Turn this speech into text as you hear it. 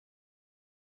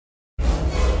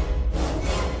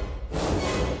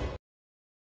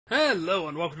Hello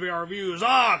and welcome to VR Reviews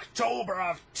October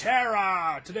of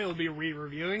Terror! Today we'll be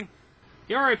re-reviewing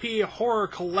the RIP Horror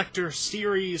Collector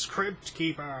Series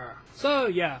Cryptkeeper. So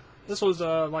yeah, this was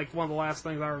like one of the last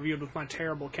things I reviewed with my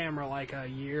terrible camera like a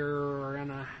year and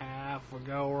a half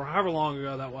ago, or however long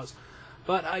ago that was.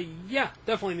 But yeah,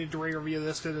 definitely need to re-review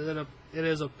this because it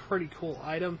is a pretty cool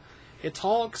item. It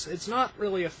talks. It's not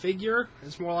really a figure.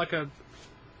 It's more like a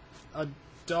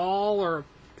doll or a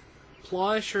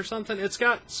plush or something. It's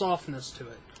got softness to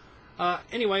it.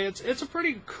 Anyway, it's a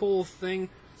pretty cool thing.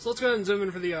 So let's go ahead and zoom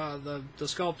in for the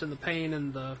sculpt and the paint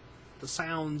and the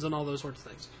sounds and all those sorts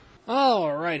of things.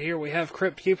 Alright, here we have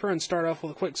Cryptkeeper, and start off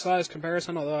with a quick size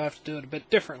comparison, although I have to do it a bit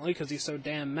differently because he's so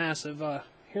damn massive.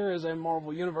 Here is a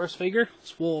Marvel Universe figure.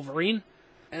 It's Wolverine.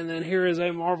 And then here is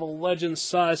a Marvel Legends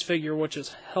size figure, which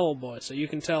is Hellboy. So you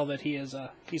can tell that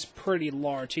he's pretty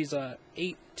large. He's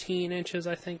 18 inches,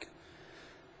 I think.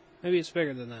 Maybe it's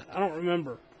bigger than that. I don't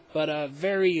remember. But a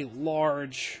very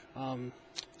large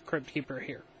Cryptkeeper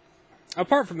here.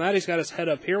 Apart from that, he's got his head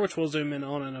up here, which we'll zoom in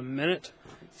on in a minute.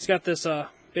 He's got this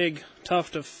big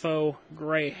tuft of faux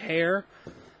gray hair.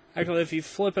 Actually, if you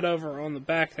flip it over on the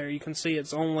back there, you can see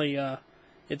it's only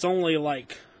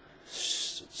like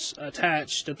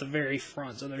attached at the very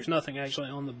front, so there's nothing actually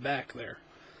on the back there.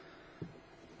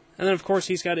 And then, of course,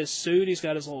 he's got his suit. He's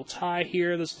got his little tie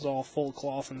here. This is all full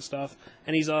cloth and stuff.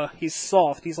 And he's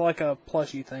soft. He's like a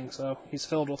plushy thing, so he's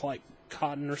filled with, like,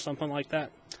 cotton or something like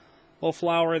that. Little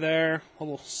flower there.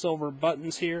 Little silver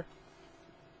buttons here.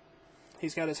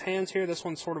 He's got his hands here. This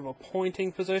one's sort of a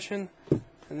pointing position.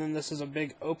 And then this is a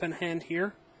big open hand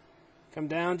here. Come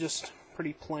down, just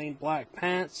pretty plain black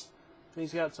pants. And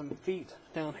he's got some feet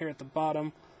down here at the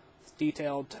bottom with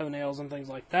detailed toenails and things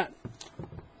like that.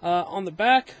 On the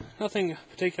back, nothing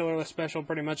particularly special,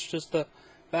 pretty much just the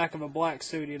back of a black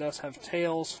suit. He does have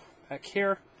tails back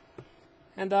here.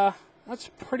 And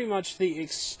that's pretty much the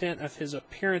extent of his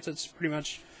appearance. It's pretty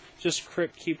much just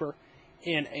Cryptkeeper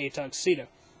in a tuxedo.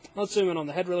 Let's zoom in on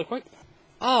the head really quick.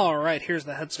 Alright, here's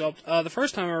the head sculpt. The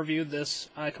first time I reviewed this,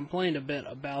 I complained a bit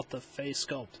about the face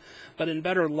sculpt. But in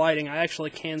better lighting, I actually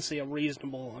can see a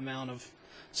reasonable amount of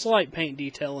slight paint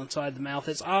detail inside the mouth.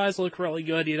 His eyes look really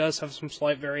good. He does have some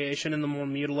slight variation in the more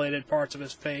mutilated parts of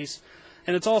his face.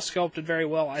 And it's all sculpted very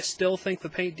well. I still think the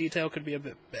paint detail could be a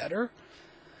bit better.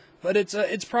 But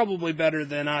it's probably better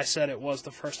than I said it was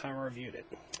the first time I reviewed it.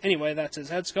 Anyway, that's his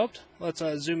head sculpt. Let's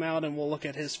zoom out and we'll look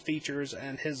at his features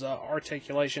and his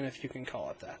articulation, if you can call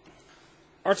it that.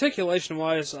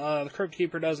 Articulation-wise, the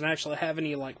Cryptkeeper doesn't actually have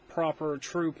any like proper,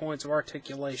 true points of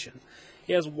articulation.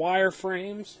 He has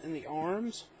wireframes in the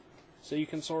arms, so you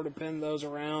can sort of bend those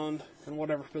around in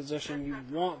whatever position you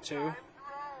want to,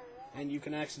 and you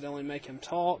can accidentally make him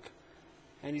talk.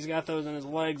 And he's got those in his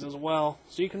legs as well,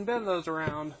 so you can bend those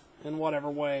around in whatever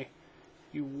way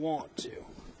you want to.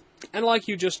 And like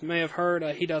you just may have heard,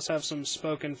 he does have some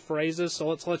spoken phrases, so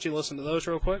let's let you listen to those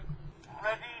real quick.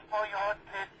 Ready for your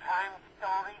bedtime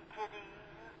story, kiddies?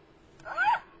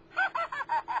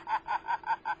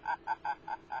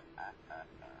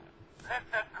 Let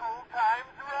the cool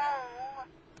times roll,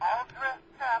 all dressed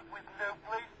up with no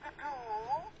place to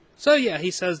go. So yeah,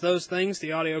 he says those things.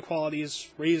 The audio quality is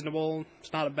reasonable.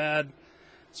 It's not a bad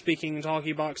speaking and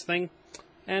talkie box thing.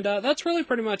 And that's really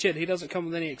pretty much it. He doesn't come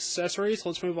with any accessories.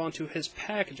 Let's move on to his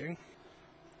packaging.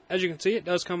 As you can see, it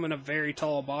does come in a very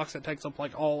tall box that takes up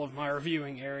like all of my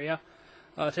reviewing area.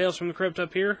 Tales from the Crypt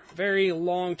up here. Very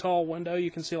long, tall window.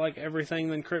 You can see like everything.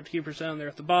 Then Cryptkeeper's down there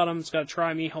at the bottom. It's got a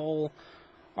Try Me Hole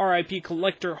RIP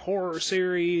Collector Horror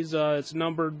Series. It's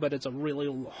numbered, but it's a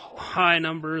really high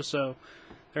number, so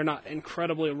they're not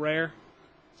incredibly rare.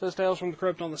 It says Tales from the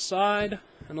Crypt on the side,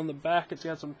 and on the back it's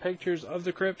got some pictures of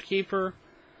the Cryptkeeper.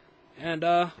 And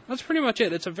that's pretty much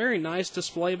it. It's a very nice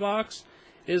display box.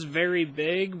 It is very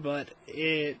big, but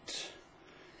it's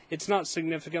not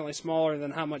significantly smaller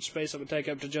than how much space it would take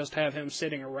up to just have him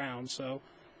sitting around. So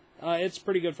it's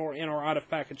pretty good for in or out of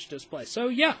package display. So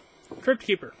yeah,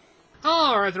 Cryptkeeper.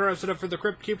 Alright, that wraps it up for the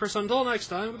Cryptkeeper. So until next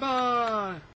time,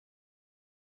 goodbye!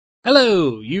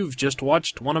 Hello, you've just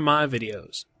watched one of my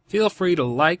videos. Feel free to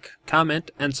like,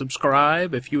 comment, and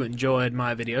subscribe if you enjoyed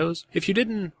my videos. If you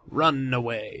didn't, run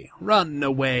away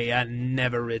and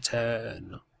never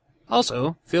return.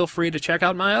 Also, feel free to check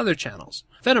out my other channels,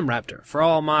 Venom Raptor for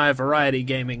all my variety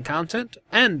gaming content,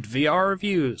 and VR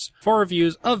Reviews for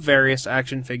reviews of various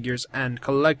action figures and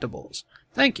collectibles.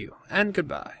 Thank you, and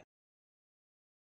goodbye.